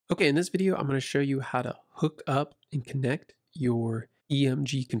Okay, in this video, I'm going to show you how to hook up and connect your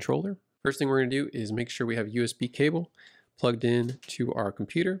EMG controller. First thing we're going to do is make sure we have USB cable plugged in to our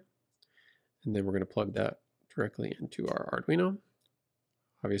computer. And then we're going to plug that directly into our Arduino.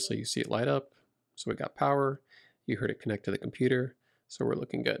 Obviously, you see it light up. So we got power. You heard it connect to the computer. So we're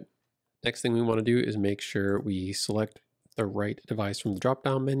looking good. Next thing we want to do is make sure we select the right device from the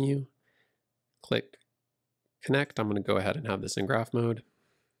drop-down menu. Click connect. I'm going to go ahead and have this in graph mode.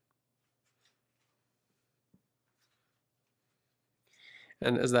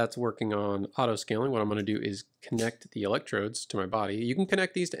 And as that's working on auto scaling, what I'm going to do is connect the electrodes to my body. You can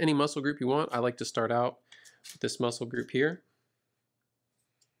connect these to any muscle group you want. I like to start out with this muscle group here.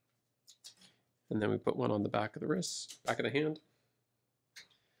 And then we put one on the back of the wrist, back of the hand.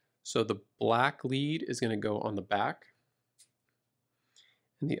 So the black lead is going to go on the back.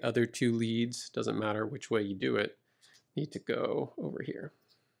 And the other two leads, doesn't matter which way you do it, need to go over here.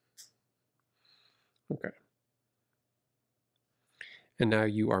 Okay. And now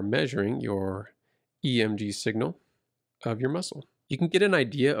you are measuring your EMG signal of your muscle. You can get an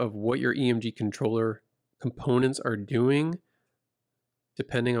idea of what your EMG controller components are doing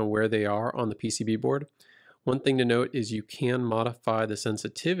depending on where they are on the PCB board. One thing to note is you can modify the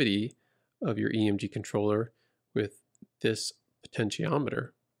sensitivity of your EMG controller with this potentiometer.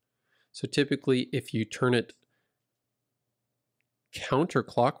 So typically if you turn it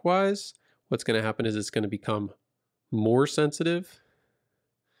counterclockwise, what's going to happen is it's going to become more sensitive.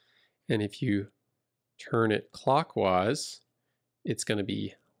 And if you turn it clockwise, it's going to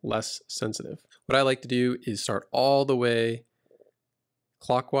be less sensitive. What I like to do is start all the way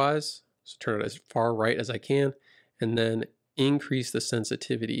clockwise, so turn it as far right as I can, and then increase the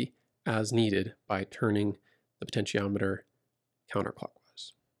sensitivity as needed by turning the potentiometer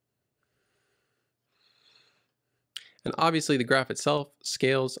counterclockwise. And obviously the graph itself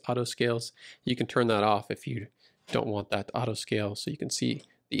scales, auto scales. You can turn that off if you don't want that to auto scale, so you can see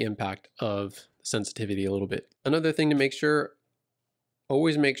the impact of the sensitivity a little bit. Another thing to make sure,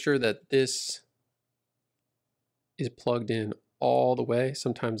 always make sure that this is plugged in all the way.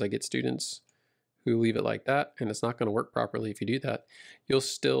 Sometimes I get students who leave it like that, and it's not going to work properly if you do that. You'll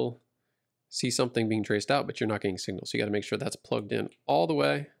still see something being traced out, but you're not getting signal. So you got to make sure that's plugged in all the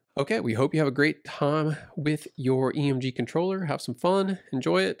way. Okay, we hope you have a great time with your EMG controller. Have some fun,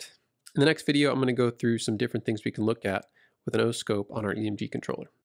 enjoy it. In the next video, I'm going to go through some different things we can look at with an O-scope on our EMG controller.